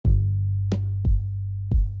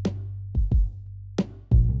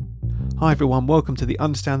Hi everyone, welcome to the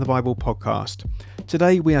Understand the Bible podcast.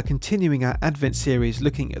 Today we are continuing our Advent series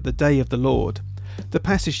looking at the day of the Lord. The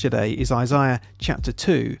passage today is Isaiah chapter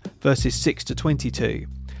 2, verses 6 to 22,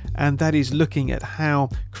 and that is looking at how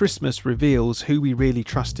Christmas reveals who we really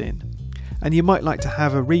trust in. And you might like to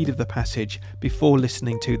have a read of the passage before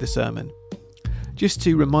listening to the sermon. Just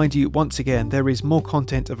to remind you once again, there is more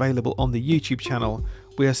content available on the YouTube channel.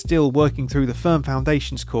 We are still working through the Firm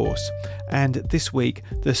Foundations course, and this week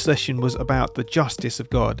the session was about the justice of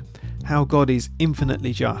God, how God is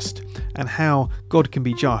infinitely just, and how God can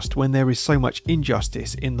be just when there is so much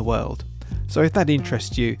injustice in the world. So if that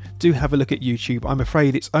interests you, do have a look at YouTube. I'm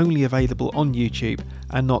afraid it's only available on YouTube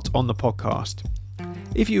and not on the podcast.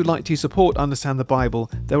 If you would like to support Understand the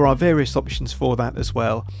Bible, there are various options for that as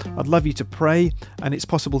well. I'd love you to pray, and it's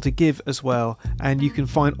possible to give as well, and you can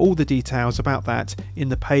find all the details about that in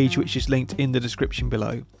the page which is linked in the description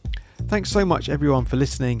below. Thanks so much everyone for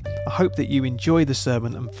listening. I hope that you enjoy the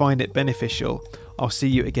sermon and find it beneficial. I'll see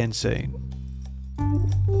you again soon.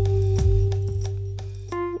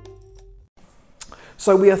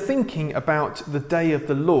 So we are thinking about the day of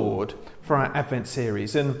the Lord for our Advent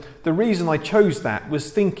series, and the reason I chose that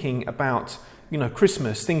was thinking about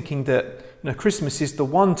Christmas, thinking that Christmas is the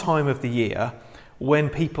one time of the year when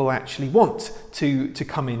people actually want to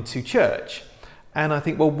come into church. And I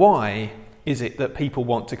think, well, why is it that people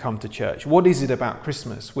want to come to church? What is it about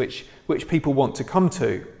Christmas which people want to come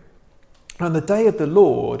to? And the day of the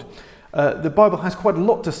Lord, the Bible has quite a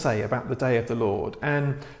lot to say about the day of the Lord.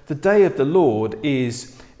 And the day of the Lord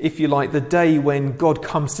is, if you like, the day when God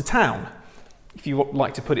comes to town, if you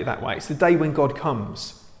like to put it that way. It's the day when God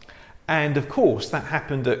comes. And of course, that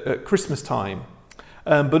happened at Christmas time.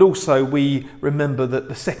 But also we remember that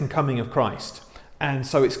the second coming of Christ. And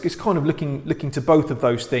so it's kind of looking to both of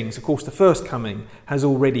those things. Of course, the first coming has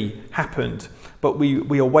already happened, but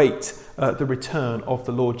we await the return of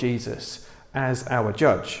the Lord Jesus as our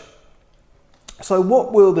judge. So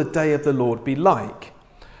what will the day of the Lord be like?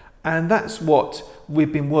 And that's what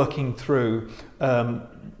we've been working through.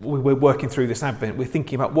 We're working through this Advent. We're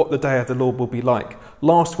thinking about what the day of the Lord will be like.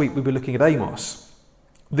 Last week we were looking at Amos.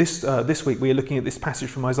 This week we are looking at this passage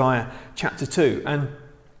from Isaiah chapter 2 and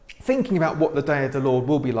thinking about what the day of the Lord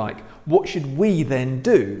will be like. What should we then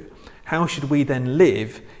do? How should we then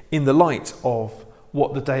live in the light of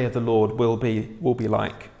what the day of the Lord will be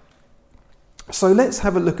like? So let's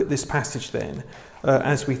have a look at this passage then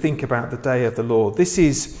as we think about the day of the Lord. This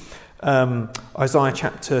is Isaiah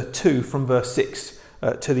chapter 2 from verse 6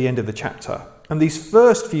 to the end of the chapter. And these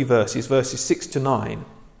first few verses 6 to 9,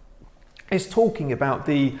 is talking about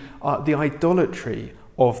the idolatry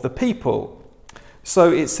of the people.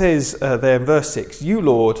 So it says there in verse 6, "You,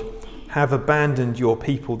 Lord, have abandoned your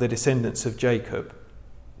people, the descendants of Jacob."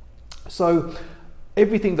 So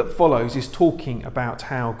everything that follows is talking about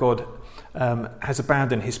how God has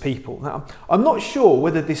abandoned his people. Now, I'm not sure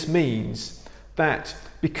whether this means that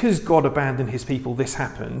because God abandoned his people, this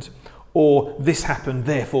happened, or this happened,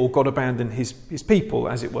 therefore God abandoned his people,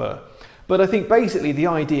 as it were. But I think basically the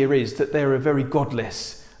idea is that they're a very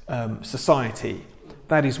godless society.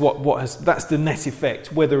 That is that's the net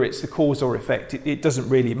effect. Whether it's the cause or effect, it doesn't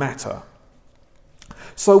really matter.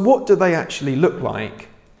 So what do they actually look like?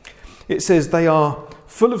 It says they are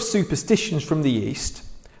full of superstitions from the east.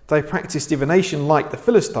 They practice divination like the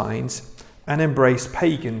Philistines and embrace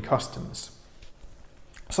pagan customs.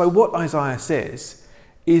 So what Isaiah says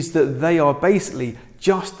is that they are basically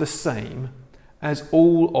just the same as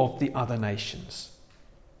all of the other nations.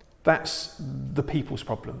 That's the people's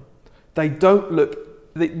problem. They don't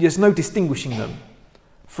look, there's no distinguishing them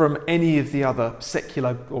from any of the other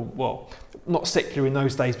secular, or well, not secular in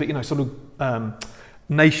those days, but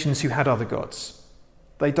nations who had other gods.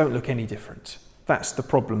 They don't look any different. That's the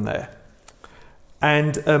problem there.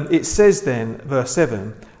 And it says then, verse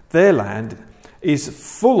 7, their land is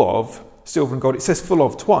full of silver and gold. It says full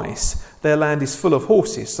of twice. Their land is full of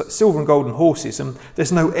horses, silver and gold and horses, and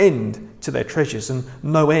there's no end to their treasures and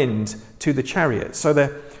no end to the chariots. So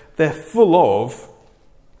they're full of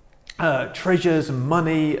treasures and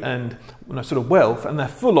money and sort of wealth, and they're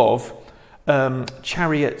full of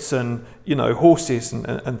chariots and horses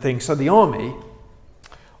and things. So the army.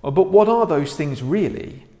 But what are those things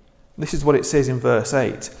really? This is what it says in verse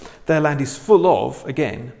 8. Their land is full of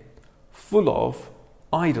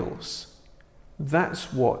idols.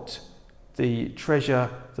 That's what the treasure,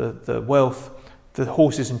 the wealth, the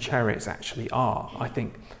horses and chariots actually are. I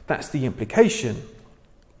think that's the implication.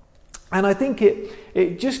 And I think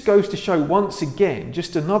it just goes to show once again,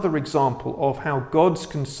 just another example of how God's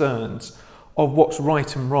concerns of what's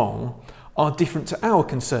right and wrong are different to our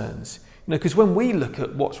concerns. Because when we look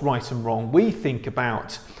at what's right and wrong, we think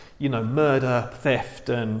about, murder, theft,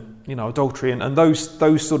 and, adultery, and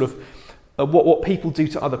those sort of what people do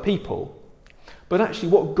to other people. But actually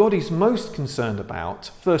what God is most concerned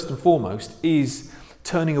about, first and foremost, is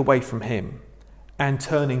turning away from him and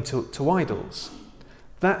turning to idols.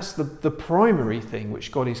 That's the primary thing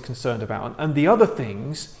which God is concerned about. And the other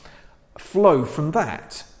things flow from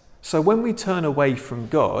that. So when we turn away from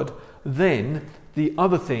God, then the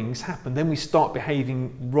other things happen. Then we start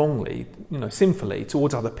behaving wrongly, sinfully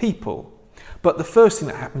towards other people. But the first thing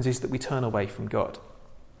that happens is that we turn away from God.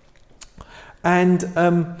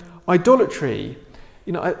 And idolatry,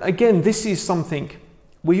 again, this is something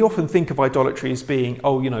we often think of idolatry as being,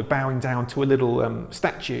 bowing down to a little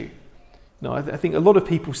statue. I think a lot of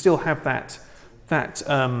people still have that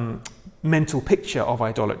mental picture of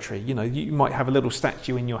idolatry. You might have a little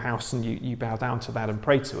statue in your house and you bow down to that and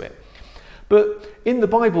pray to it. But in the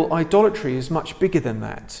Bible, idolatry is much bigger than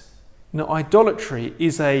that. Idolatry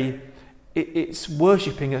is it's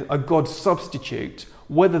worshipping a God substitute,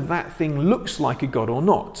 whether that thing looks like a God or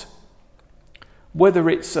not. Whether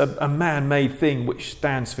it's a man-made thing which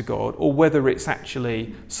stands for God, or whether it's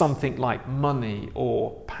actually something like money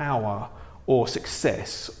or power or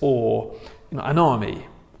success or an army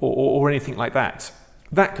or anything like that.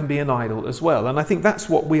 That can be an idol as well. And I think that's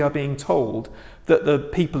what we are being told that the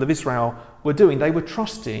people of Israel were doing. They were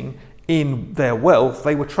trusting in their wealth,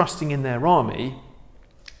 they were trusting in their army,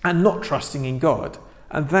 and not trusting in God.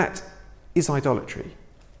 And that is idolatry.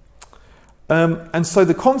 And so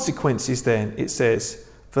the consequences then, it says,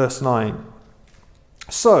 verse 9,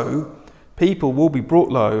 so people will be brought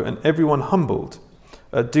low and everyone humbled.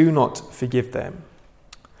 Do not forgive them.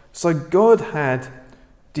 So God had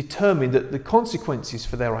determined that the consequences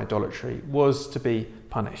for their idolatry was to be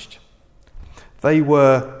punished. They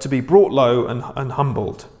were to be brought low and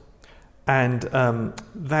humbled. And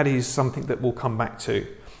that is something that we'll come back to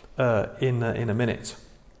in a minute.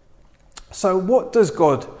 So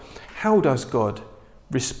how does God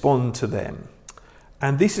respond to them?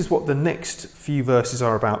 And this is what the next few verses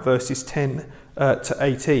are about, verses 10 to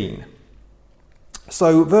 18.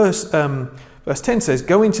 So verse 10 says,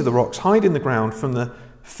 go into the rocks, hide in the ground from the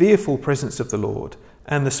fearful presence of the Lord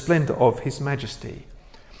and the splendour of his majesty.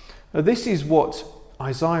 Now, this is what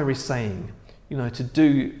Isaiah is saying, to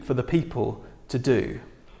do for the people to do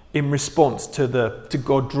in response to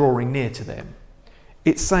God drawing near to them.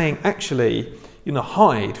 It's saying, actually,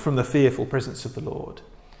 hide from the fearful presence of the Lord.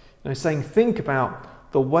 It's saying, think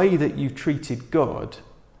about the way that you've treated God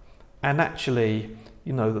and actually,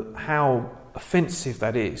 how offensive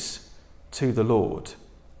that is to the Lord.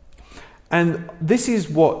 And this is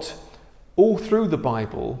what all through the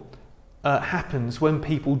Bible happens when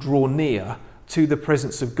people draw near to the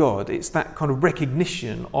presence of God. It's that kind of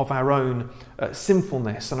recognition of our own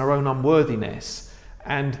sinfulness and our own unworthiness.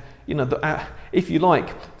 And, if you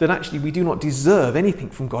like, that actually we do not deserve anything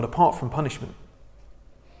from God apart from punishment.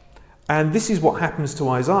 And this is what happens to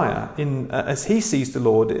Isaiah as he sees the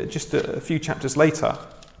Lord just a few chapters later.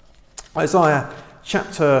 Isaiah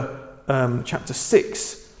chapter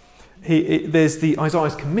 6, there's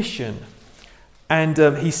Isaiah's commission, and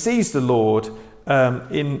he sees the Lord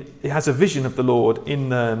he has a vision of the Lord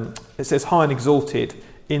it says high and exalted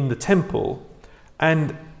in the temple.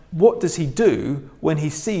 And what does he do when he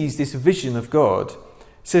sees this vision of God? It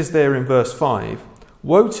says there in verse 5,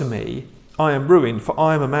 woe to me, I am ruined, for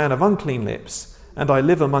I am a man of unclean lips, and I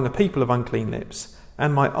live among a people of unclean lips,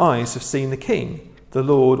 and my eyes have seen the King, the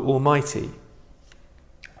Lord Almighty.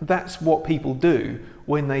 That's what people do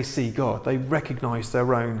when they see God. They recognise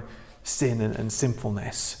their own sin and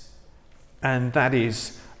sinfulness. And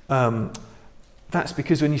that's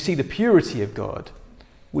because when you see the purity of God,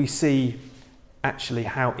 we see actually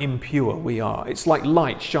how impure we are. It's like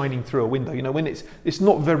light shining through a window. When it's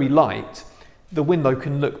not very light, the window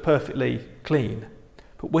can look perfectly clean.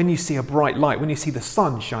 But when you see a bright light, when you see the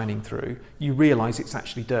sun shining through, you realise it's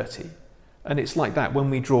actually dirty. And it's like that when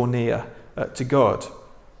we draw near to God.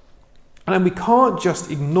 And we can't just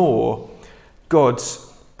ignore God's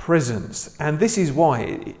presence. And this is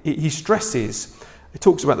why he stresses, he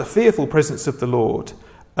talks about the fearful presence of the Lord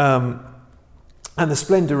and the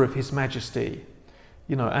splendour of his majesty.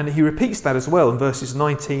 And he repeats that as well in verses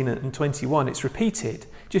 19 and 21. It's repeated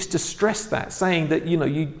just to stress that, saying that,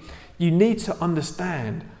 you need to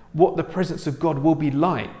understand what the presence of God will be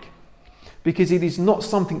like, because it is not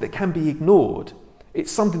something that can be ignored.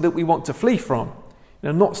 It's something that we want to flee from,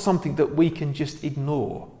 not something that we can just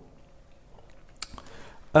ignore.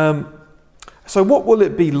 So what will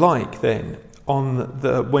it be like then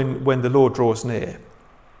when the Lord draws near?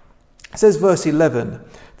 It says, verse 11,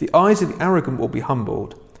 the eyes of the arrogant will be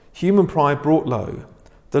humbled, human pride brought low.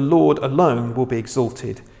 The Lord alone will be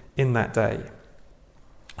exalted in that day.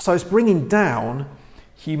 So it's bringing down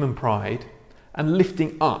human pride and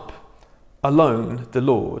lifting up alone the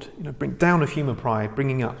Lord. Bring down of human pride,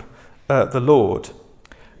 bringing up the Lord.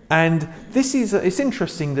 And this is it's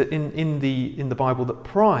interesting that in the Bible that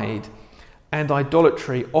pride and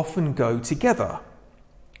idolatry often go together.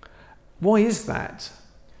 Why is that?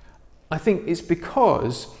 I think it's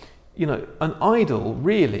because an idol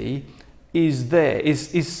really is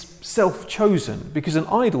self-chosen, because an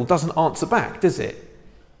idol doesn't answer back, does it?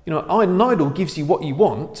 An idol gives you what you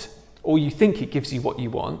want, or you think it gives you what you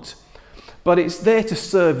want, but it's there to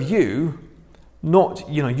serve you, not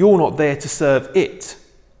you're not there to serve it.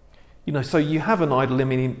 So you have an idol. I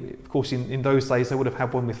mean, of course, in those days they would have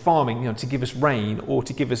had one with farming, to give us rain or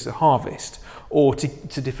to give us a harvest or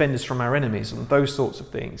to defend us from our enemies and those sorts of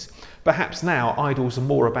things. Perhaps now idols are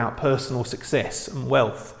more about personal success and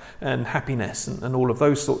wealth and happiness and all of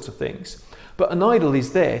those sorts of things. But an idol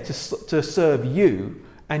is there to serve you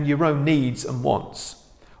and your own needs and wants,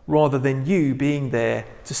 rather than you being there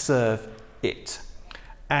to serve it.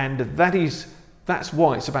 And that's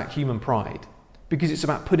why it's about human pride. Because it's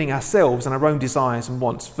about putting ourselves and our own desires and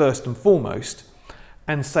wants first and foremost,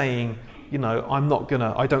 and saying,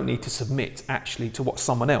 I don't need to submit actually to what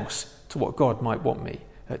someone else, to what God might want me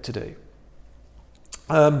to do.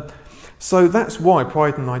 So that's why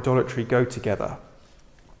pride and idolatry go together.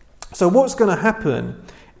 So what's going to happen,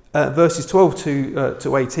 verses 12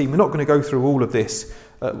 to 18, we're not going to go through all of this,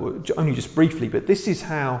 only just briefly, but this is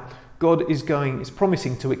how God is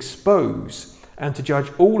promising to expose and to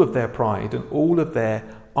judge all of their pride and all of their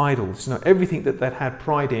idols. Everything that they'd had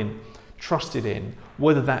pride in, trusted in,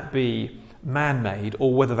 whether that be man-made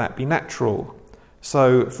or whether that be natural.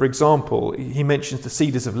 So, for example, he mentions the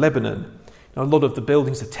cedars of Lebanon. A lot of the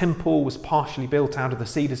buildings, the temple was partially built out of the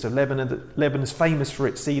cedars of Lebanon. Lebanon's famous for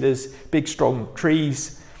its cedars, big, strong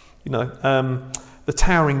trees. The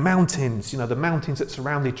towering mountains, the mountains that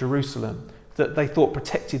surrounded Jerusalem, that they thought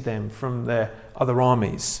protected them from their other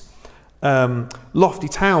armies. Lofty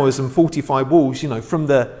towers and fortified walls, from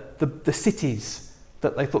the cities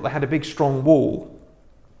that they thought they had a big strong wall.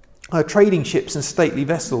 Trading ships and stately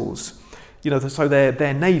vessels, so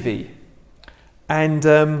their navy. And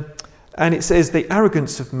it says the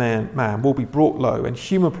arrogance of man will be brought low and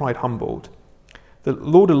human pride humbled. The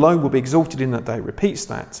Lord alone will be exalted in that day. Repeats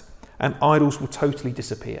that. And idols will totally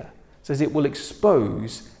disappear. It says it will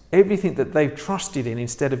expose everything that they've trusted in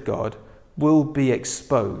instead of God will be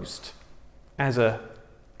exposed as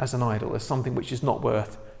an idol, as something which is not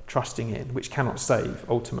worth trusting in, which cannot save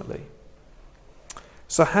ultimately.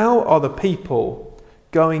 So how are the people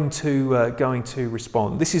going to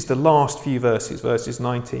respond? This is the last few verses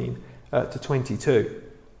 19 to 22.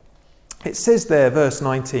 It says there, verse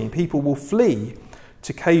 19, people will flee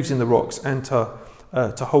to caves in the rocks and to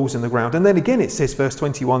holes in the ground. And then again it says, verse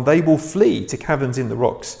 21, they will flee to caverns in the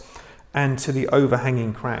rocks and to the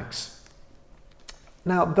overhanging crags.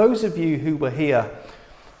 Now, those of you who were here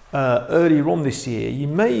earlier on this year, you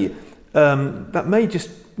may that may just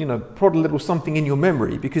prod a little something in your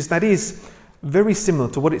memory, because that is very similar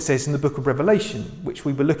to what it says in the book of Revelation, which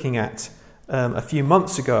we were looking at a few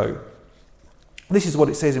months ago. This is what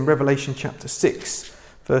it says in Revelation chapter 6,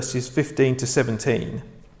 verses 15 to 17.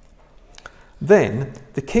 Then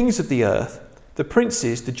the kings of the earth, the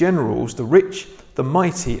princes, the generals, the rich, the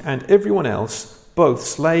mighty, and everyone else, both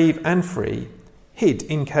slave and free, hid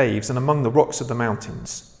in caves and among the rocks of the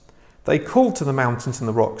mountains. They called to the mountains and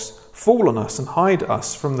the rocks, fall on us and hide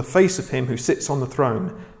us from the face of him who sits on the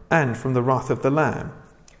throne and from the wrath of the Lamb.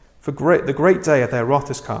 For the great day of their wrath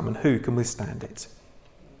has come, and who can withstand it?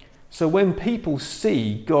 So when people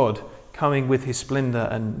see God coming with his splendour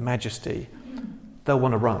and majesty, they'll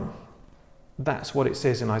want to run. That's what it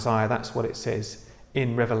says in Isaiah, that's what it says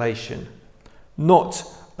in Revelation. Not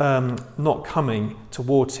coming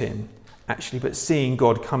towards him, actually, but seeing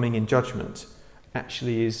God coming in judgment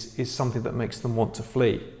actually is something that makes them want to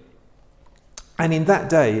flee. And in that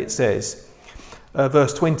day, it says,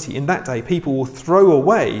 verse 20, in that day people will throw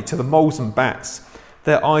away to the moles and bats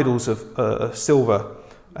their idols of silver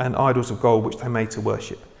and idols of gold which they made to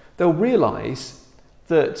worship. They'll realise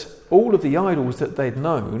that all of the idols that they'd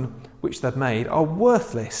known, which they'd made, are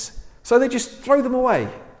worthless. So they just throw them away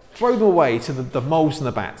to the moles and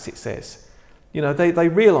the bats, it says. They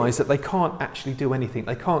realise that they can't actually do anything.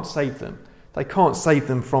 They can't save them. They can't save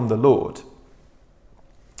them from the Lord.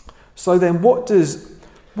 So then what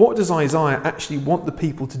does Isaiah actually want the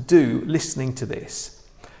people to do listening to this?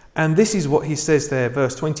 And this is what he says there,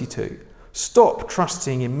 verse 22. Stop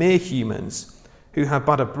trusting in mere humans who have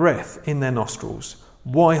but a breath in their nostrils.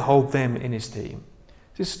 Why hold them in esteem?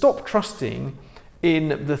 So stop trusting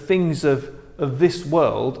in the things of this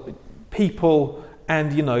world, people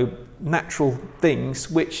and, natural things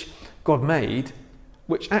which God made,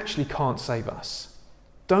 which actually can't save us.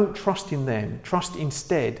 Don't trust in them. Trust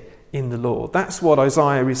instead in the Lord. That's what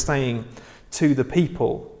Isaiah is saying to the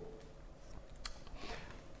people.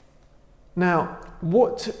 Now,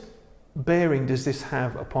 what bearing does this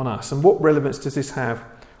have upon us, and what relevance does this have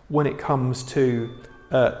when it comes to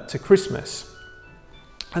Christmas?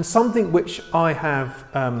 And something which I have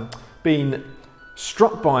been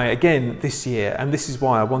struck by again this year, and this is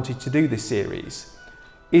why I wanted to do this series,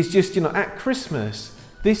 is just, at Christmas,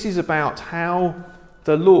 this is about how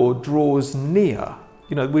the Lord draws near.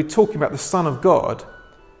 We're talking about the Son of God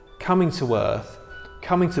coming to earth,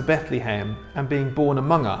 coming to Bethlehem and being born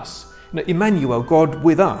among us. Emmanuel, God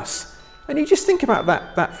with us. And you just think about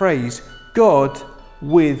that phrase, God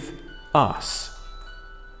with us.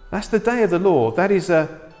 That's the day of the Lord. That's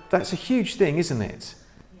a huge thing, isn't it?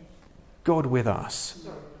 God with us.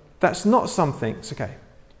 That's not something, it's okay.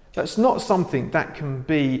 That's not something that can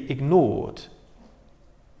be ignored.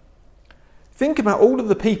 Think about all of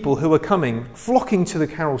the people who are flocking to the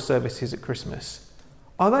carol services at Christmas.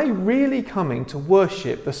 Are they really coming to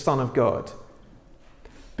worship the Son of God?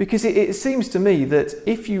 Because it seems to me that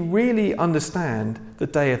if you really understand the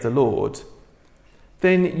day of the Lord,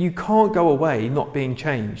 then you can't go away not being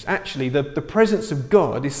changed. Actually, the presence of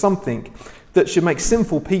God is something that should make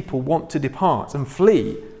sinful people want to depart and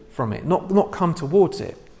flee from it, not come towards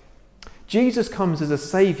it. Jesus comes as a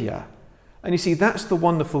saviour. And you see, that's the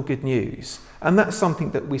wonderful good news. And that's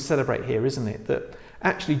something that we celebrate here, isn't it? That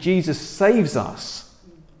actually Jesus saves us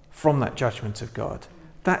from that judgment of God.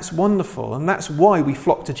 That's wonderful, and that's why we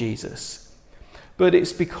flock to Jesus. But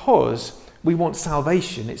it's because we want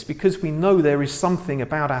salvation. It's because we know there is something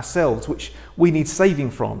about ourselves which we need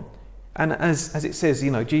saving from. And as it says,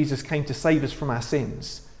 Jesus came to save us from our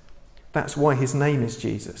sins. That's why his name is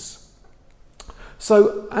Jesus.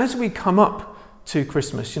 So as we come up to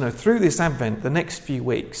Christmas, through this Advent, the next few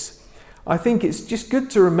weeks, I think it's just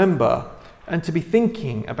good to remember and to be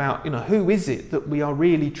thinking about, who is it that we are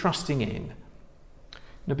really trusting in?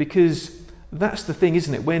 Because that's the thing,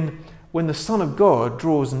 isn't it? When the Son of God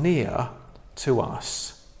draws near to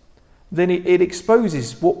us, then it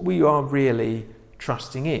exposes what we are really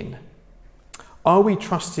trusting in. Are we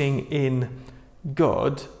trusting in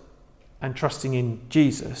God and trusting in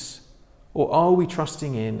Jesus? Or are we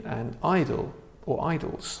trusting in an idol or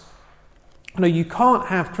idols? You can't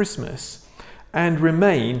have Christmas and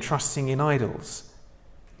remain trusting in idols.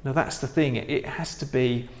 That's the thing. It has to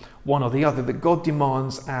be one or the other, that God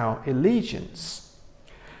demands our allegiance.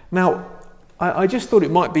 Now, I just thought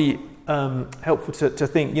it might be helpful to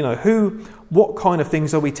think, what kind of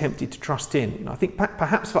things are we tempted to trust in? I think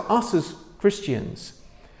perhaps for us as Christians,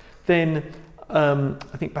 then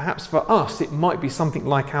I think perhaps for us it might be something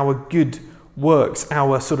like our good works,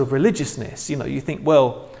 our sort of religiousness. You think,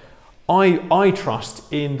 well, I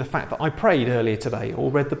trust in the fact that I prayed earlier today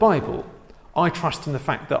or read the Bible. I trust in the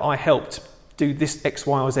fact that I helped do this X,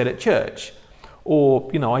 Y, or Z at church.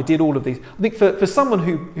 Or, I did all of these. I think for someone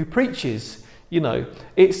who preaches,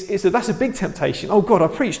 that's a big temptation. Oh God, I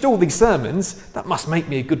preached all these sermons. That must make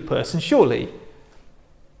me a good person, surely.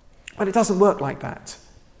 But it doesn't work like that.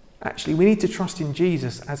 Actually, we need to trust in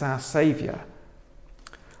Jesus as our saviour.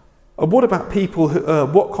 What about people?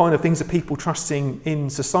 What kind of things are people trusting in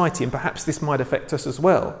society? And perhaps this might affect us as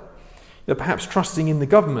well. Perhaps trusting in the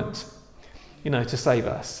government, to save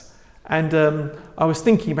us. And I was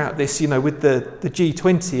thinking about this, with the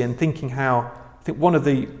G20, and thinking how, I think one of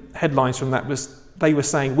the headlines from that was they were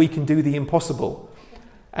saying we can do the impossible.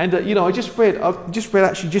 And I just read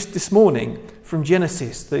actually just this morning from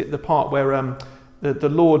Genesis, the part where the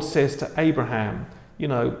Lord says to Abraham,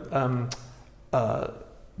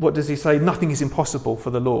 what does he say? Nothing is impossible for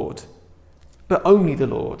the Lord, but only the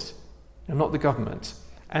Lord, and not the government.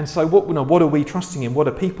 And so what are we trusting in? What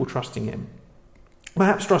are people trusting in?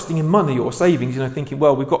 Perhaps trusting in money or savings, thinking,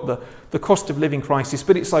 well, we've got the cost of living crisis,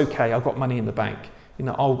 but it's okay. I've got money in the bank.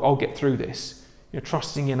 I'll get through this.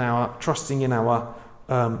 Trusting in our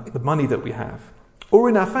the money that we have, or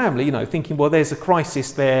in our family. Thinking, well, there's a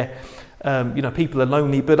crisis there. People are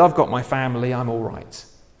lonely, but I've got my family. I'm all right.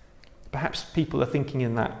 Perhaps people are thinking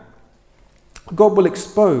in that. God will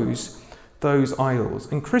expose those idols,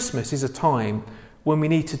 and Christmas is a time when we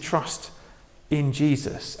need to trust in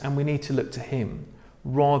Jesus and we need to look to him,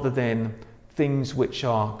 rather than things which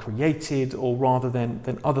are created, or rather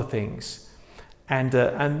than other things. And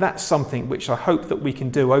that's something which I hope that we can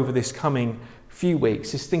do over this coming few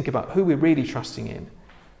weeks, is think about who we're really trusting in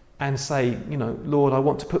and say, Lord, I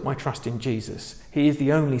want to put my trust in Jesus. He is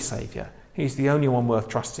the only Saviour. He's the only one worth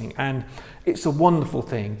trusting. And it's a wonderful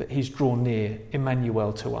thing that he's drawn near,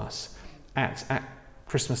 Emmanuel, to us at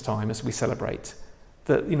Christmas time as we celebrate.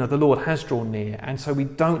 That, the Lord has drawn near, and so we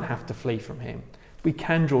don't have to flee from him. We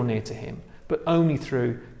can draw near to him, but only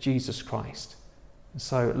through Jesus Christ. And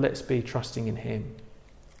so let's be trusting in him.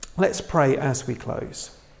 Let's pray as we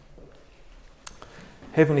close.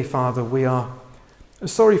 Heavenly Father, we are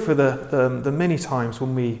sorry for the many times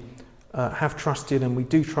when we have trusted, and we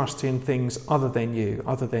do trust in things other than you,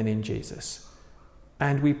 other than in Jesus.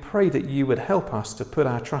 And we pray that you would help us to put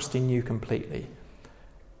our trust in you completely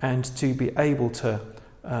and to be able to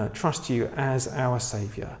trust you as our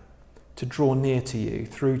Saviour, to draw near to you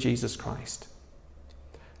through Jesus Christ.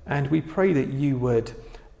 And we pray that you would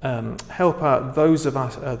help those of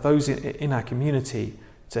us, those in our community,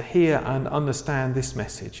 to hear and understand this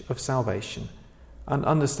message of salvation, and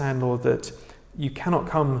understand, Lord, that you cannot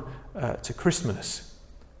come to Christmas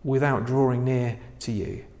without drawing near to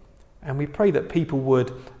you. And we pray that people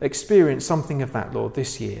would experience something of that, Lord,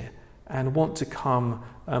 this year, and want to come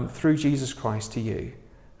through Jesus Christ to you,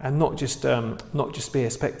 and not just be a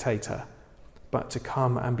spectator, but to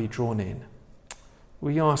come and be drawn in.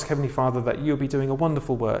 We ask, Heavenly Father, that you'll be doing a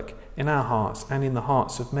wonderful work in our hearts and in the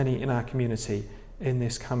hearts of many in our community in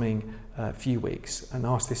this coming few weeks, and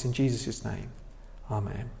ask this in Jesus' name.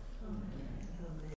 Amen.